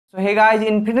तो hey guys,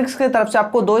 Infinix की तरफ से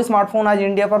आपको दो स्मार्टफोन आज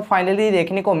इंडिया पर फाइनली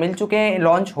देखने को मिल चुके हैं,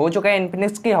 लॉन्च हो चुका है।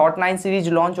 इन्फिनिक्स की हॉट 9 सीरीज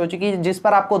लॉन्च हो चुकी है, जिस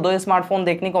पर आपको दो स्मार्टफोन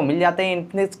देखने को मिल जाते हैं,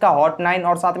 इन्फिनिक्स का हॉट 9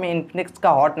 और साथ में इन्फिनिक्स का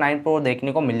हॉट 9 प्रो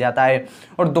देखने को मिल जाता है।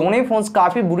 और दोनों ही फोन्स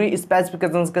काफी बुरी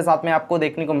स्पेसिफिकेशंस के साथ में आपको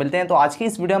देखने को मिलते हैं। तो आज की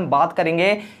इस वीडियो में बात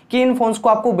करेंगे कि इन फोन्स को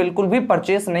आपको बिल्कुल भी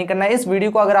परचेस नहीं करना है। इस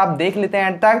वीडियो को अगर आप देख लेते हैं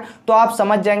एंड तक तो आप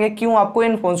समझ जाएंगे क्यों आपको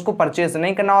इन फोन्स को परचेस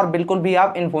नहीं करना और बिल्कुल भी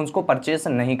आप इन फोन्स को परचेस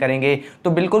नहीं करेंगे।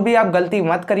 तो बिल्कुल भी आप गलती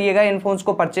मत करिएगा, इन फोन्स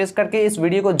को परचेस करके इस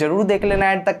वीडियो को जरूर देख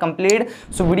लेना एंड तक कंप्लीट।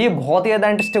 सो वीडियो बहुत ही ज्यादा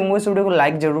इंटरेस्टिंग होगी, इस वीडियो को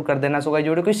लाइक जरूर कर देना। सो गाइस,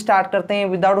 वीडियो को स्टार्ट करते हैं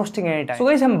without wasting any time. So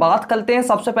guys, हम बात करते हैं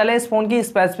सबसे पहले इस फोन की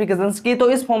स्पेसिफिकेशंस की। तो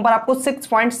इस फोन पर आपको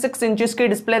 6.6 इंचेस की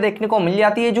डिस्प्ले देखने को मिल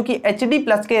जाती है, जो कि HD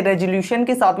प्लस के रेजोल्यूशन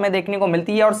के साथ में देखने को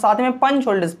मिलती है और साथ में पंच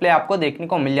होल डिस्प्ले आपको देखने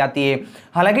को मिल जाती है।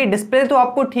 हालांकि डिस्प्ले तो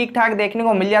आपको ठीक ठाक देखने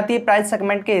को मिल जाती है प्राइस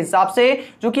सेगमेंट के हिसाब से,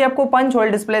 जो कि आपको पंच होल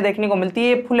डिस्प्ले देखने को मिलती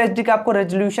है। फुल HD का आपको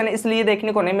रेजोल्यूशन इसलिए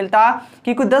देखने को नहीं मिलता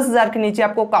क्योंकि 10,000 के नीचे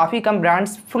आपको काफी कम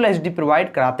ब्रांड्स फुल HD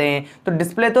प्रोवाइड कराते हैं। तो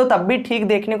डिस्प्ले तो तब भी ठीक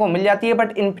देखने को मिल जाती है,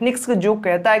 बट इन्फिनिक्स जो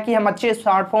कहता है कि हम अच्छे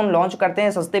स्मार्टफोन लॉन्च करते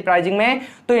हैं सस्ते प्राइसिंग में,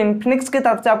 तो इन्फिनिक्स की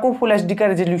तरफ से आपको फुल HD का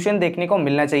रेजोल्यूशन देखने को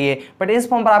मिलना चाहिए, बट इस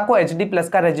फोन पर आपको HD प्लस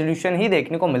का रेजोल्यूशन ही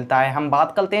देखने को मिलता है। हम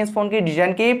बात करते हैं इस फोन की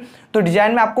डिजाइन की। तो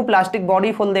डिजाइन में आपको प्लास्टिक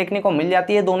बॉडी फुल देखने को मिल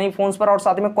जाती है दोनों ही फोन्स पर और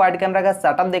साथ में क्वाड कैमरा का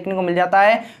सेटअप देखने को मिल जाता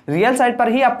है। रियल साइड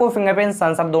पर ही आपको फिंगरप्रिंट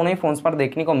सेंसर दोनों ही फोन्स पर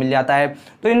देखने को मिल जाता है।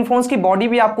 तो इन फोन्स की बॉडी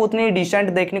भी आपको उतनी डिसेंट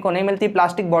देखने को नहीं मिलती,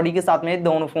 प्लास्टिक बॉडी के साथ में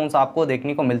दोनों फोन्स आपको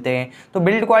देखने को मिलते हैं। तो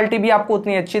बिल्ड क्वालिटी भी आपको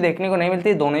उतनी अच्छी देखने को नहीं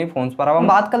मिलती दोनों ही फोन्स पर। अब हम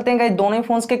बात करते हैं दोनों ही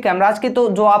फोन्स के कैमराज की। तो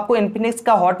जो आपको इन्फिनिक्स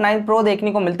का हॉट 9 प्रो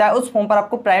देखने को मिलता है, उस फोन पर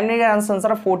आपको प्राइमरी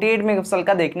सेंसर 48 मेगापिक्सल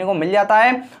का देखने को मिल जाता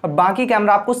है और बाकी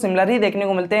कैमरा आपको सिमिलर ही देखने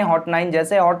को मिलते हैं हॉट 9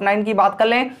 जैसे। हॉट 9 की बात कर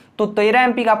लें तो 13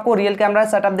 MP का आपको रियल कैमरा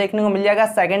सेटअप देखने को मिल जाएगा।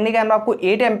 सेकेंडरी कैमरा आपको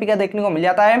 8 MP का देखने को मिल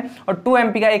जाता है और 2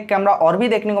 MP का एक कैमरा और भी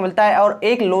देखने को मिलता है और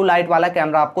एक लो लाइट वाला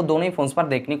कैमरा आपको दोनों ही फोन्स पर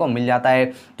देखने को मिल जाता है।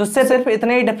 तो सिर्फ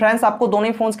इतने ही डिफरेंस आपको दोनों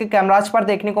ही फोन्स के कैमराज पर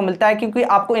देखने को मिलता है, क्योंकि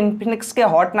आपको इन्फिनिक्स के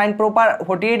हॉट 9 प्रो पर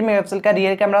 48 मेगापिक्सल का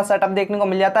रियर कैमरा सेटअप देखने को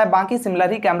मिल जाता है। बाकी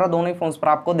सिमिलर ही कैमरा दोनों ही फोन्स पर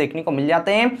आपको देखने को मिल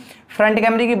जाते हैं। फ्रंट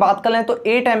कैमरे की बात करें तो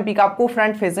 8 MP का आपको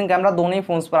फ्रंट फेसिंग कैमरा दोनों ही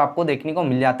फोन्स पर आपको देखने को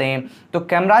मिल जाते हैं। तो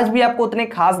कैमराज भी आपको उतने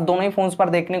खास दोनों ही फोन्स पर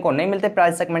देखने को नहीं मिलते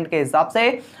प्राइस सेगमेंट के हिसाब से।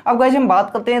 अब गाइस, हम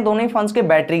बात करते हैं दोनों ही फोन्स के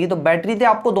बैटरी की। तो बैटरी से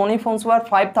आपको दोनों ही फोन्स पर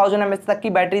 5000 mAh तक की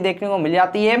बैटरी देखने को मिल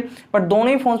जाती है, पर दोनों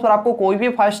ही फोन्स पर आपको कोई भी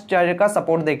फास्ट चार्जर का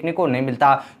सपोर्ट देखने को नहीं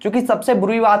मिलता, जो कि सबसे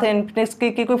बुरी बात है इन्फिनिक्स की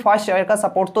कि कोई फास्ट चार्जर का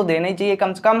सपोर्ट तो देना ही चाहिए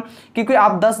कम से कम, क्योंकि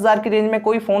आप 10,000 की रेंज में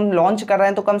कोई फोन लॉन्च कर रहे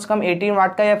हैं तो कम से कम 18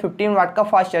 वाट का या 15 वाट का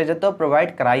फास्ट चार्जर तो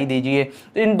प्रोवाइड करा ही दीजिए।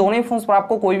 तो इन दोनों ही फोन्स पर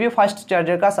आपको कोई भी फास्ट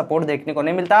चार्जर का सपोर्ट देखने को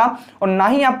नहीं मिलता और ना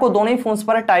ही आपको दोनों ही फोन्स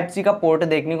पर टाइप सी का पोर्ट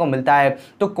देखने को मिलता है।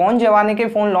 तो कौन जमाने के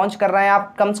फोन लॉन्च कर रहे हैं,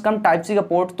 आप कम से कम टाइप सी का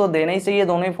पोर्ट तो देना ही चाहिए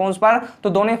दोनों ही फोन्स पर। तो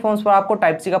दोनों ही फोन्स पर आपको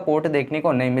टाइप सी का पोर्ट देखने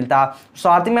को नहीं मिलता।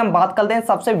 साथ ही में हम बात करते हैं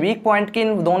सबसे वीक पॉइंट की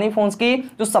इन दोनों ही फोन्स की,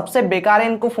 जो सबसे बेकार है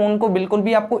इनको फोन को बिल्कुल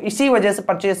भी आपको इसी वजह से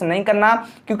परचेस नहीं करना,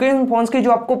 क्योंकि इन फोन्स की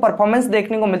जो आपको परफॉर्मेंस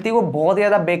देखने को मिलती है वो बहुत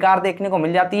ज्यादा बेकार देखने को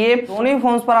मिल जाती है। दोनों ही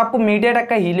फोन्स पर आपको मीडियाटेक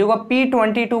का हीलियो का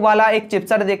P22 वाला एक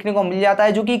चिपसेट देखने को मिल जाता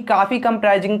है, जो कि काफी कम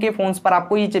प्राइसिंग के फोन्स पर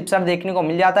आपको ये चिपसेट देखने को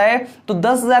मिल जाता है। तो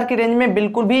 10,000 की रेंज में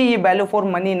बिल्कुल भी ये वैल्यू फॉर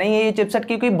मनी नहीं है ये चिपसेट,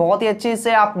 क्योंकि बहुत ही अच्छे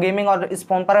से आप गेमिंग और इस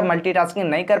फोन पर मल्टीटास्किंग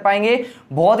नहीं कर पाएंगे,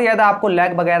 बहुत ही ज्यादा आपको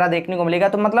लैग वगैरह देखने को मिलेगा।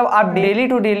 तो मतलब आप डेली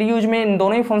टू डेली यूज में इन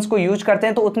दोनों ही फोन्स को यूज करते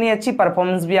हैं तो उतनी अच्छी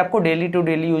परफॉर्मेंस भी आपको डेली टू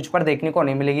डेली यूज पर देखने को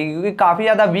नहीं मिलेगी, क्योंकि काफी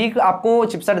ज्यादा वीक आपको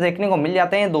चिपसेट देखने को मिल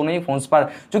जाते हैं दोनों ही फोन्स पर,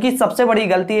 जो कि सबसे बड़ी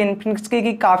गलती है इन्फिनिक्स की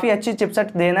कि काफी अच्छी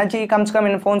चिपसेट देना चाहिए कम से कम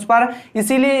इन फोन्स पर।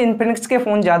 इसीलिए इन्फिनिक्स के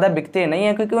फोन ज्यादा बिकते नहीं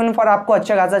है, क्योंकि उन पर आपको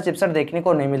अच्छा खासा चिपसेट देखने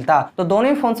को नहीं मिलता। तो दोनों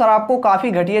ही फोन्स पर आपको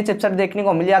काफी घटिया चिपसेट देखने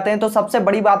को मिल जाते हैं। तो सबसे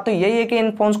बड़ी बात तो यही है कि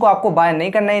इन फोन्स को आपको बाय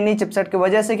नहीं करना है इन्हीं चिपसेट की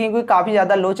वजह से, क्योंकि काफी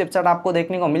ज्यादा लो चिपसेट आपको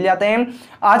देखने को मिल जाते हैं।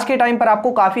 आज के टाइम पर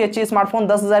आपको काफी अच्छे स्मार्टफोन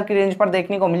 10,000 की रेंज पर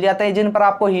देखने को मिल जाते हैं, जिन पर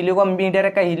आपको हीलियो का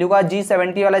मीडियाटेक का हीलियो का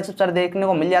G70 वाला चिपसेट देखने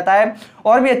को मिल जाता है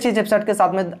और भी अच्छे चिपसेट के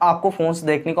साथ में आपको फोन्स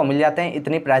देखने को मिल जाते हैं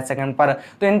इतनी प्राइस सेगमेंट पर।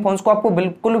 तो इन फोन्स को आपको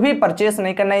बिल्कुल भी परचेस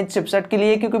नहीं करना है इस चिपसेट के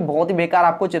लिए, क्योंकि बहुत ही बेकार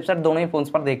आपको चिपसेट दोनों ही फोन्स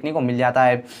पर देखने को मिल जाता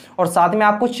है। और साथ में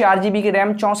आपको 4GB की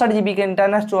रैम 64GB के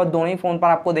इंटरनल स्टोरेज दोनों ही फोन पर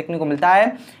आपको देखने को मिलता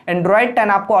है। एंड्रॉइड 10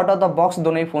 आपको आउट ऑफ द बॉक्स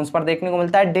दोनों ही फोन्स पर देखने को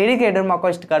मिलता है। डेडिकेटेड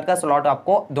माइक्रोएसडी कार्ड का स्लॉट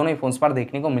आपको दोनों ही फोन्स पर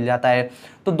देखने को मिल जाता है।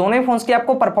 तो दोनों ही फोन्स की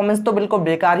आपको परफॉर्मेंस तो बिल्कुल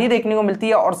बेकार ही देखने को मिलती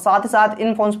है और साथ ही साथ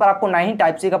इन फोन्स पर आपको ना ही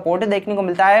टाइप सी का पोर्ट देखने को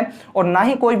मिलता है और ना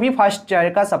ही कोई भी फास्ट चार्जर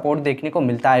का सपोर्ट देखने को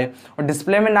मिलता है। और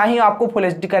डिस्प्ले में ना ही आपको फुल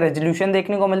HD का रेजोल्यूशन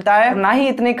देखने को मिलता है, ना ही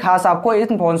इतने खास आपको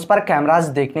इन फोन्स पर कैमरास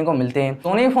देखने को मिलते हैं।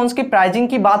 दोनों ही फोन्स की प्राइसिंग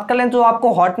की बात करें तो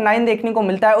आपको हॉट 9 देखने को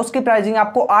मिलता है, उसकी प्राइसिंग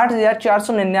आपको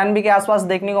 8,499 के आसपास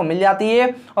देखने को मिल जाती है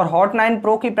और हॉट 9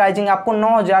 प्रो की प्राइसिंग आपको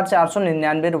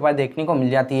 9,499 रुपए देखने को मिल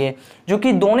जाती है, जो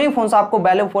कि दोनों ही फोन्स आपको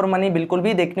वैल्यू फॉर मनी बिल्कुल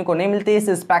भी देखने को नहीं मिलती। इस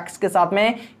स्पेक्स के साथ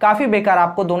में काफी बेकार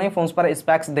आपको दोनों ही फोन्स पर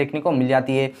स्पेक्स देखने को मिल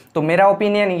जाती है। तो मेरा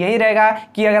ओपिनियन यही रहेगा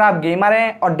कि अगर आप गेमर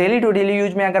हैं और डेली टू डेली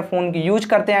यूज में अगर फोन की यूज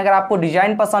करते हैं, अगर आपको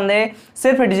डिजाइन पसंद है,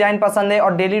 सिर्फ डिजाइन पसंद है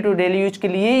और डेली टू डेली यूज के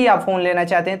लिए ही आप फोन लेना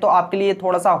चाहते हैं, तो आपके लिए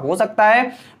थोड़ा सा हो सकता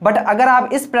है। बट अगर आप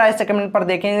इस प्राइस सेगमेंट पर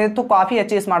देखेंगे तो काफी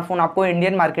अच्छे स्मार्टफोन आपको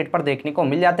इंडियन मार्केट पर देखने को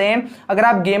मिल जाते हैं। अगर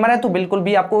आप गेमर हैं तो बिल्कुल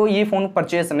भी आपको ये फोन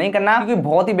परचेस नहीं करना, क्योंकि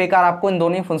बहुत ही बेकार आपको इन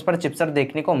दोनों फोन्स पर चिपसेट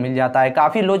देखने को मिल जाता है।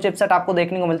 काफी लो चिपसेट आपको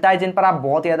देखने को मिलता है, जिन पर आप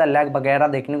बहुत ज्यादा लैग वगैरह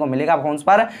देखने को मिलेगा फोन्स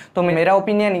पर। तो मेरा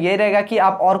ओपिनियन ये रहेगा कि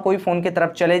आप और कोई फोन की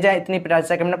तरफ चले जाए, इतनी प्राइस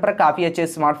सेगमेंट पर काफी अच्छे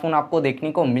स्मार्टफोन आपको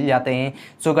देखने को मिल जाते हैं।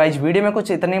 सो गाइस, वीडियो में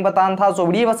कुछ इतने बताना था। सो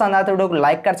वीडियो पसंद आए तो वीडियो को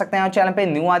लाइक कर सकते हैं और चैनल पे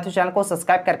न्यू आए तो चैनल को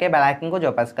सब्सक्राइब करके बेल आइकन को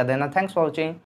जो प्रेस कर देना। Thanks for watching.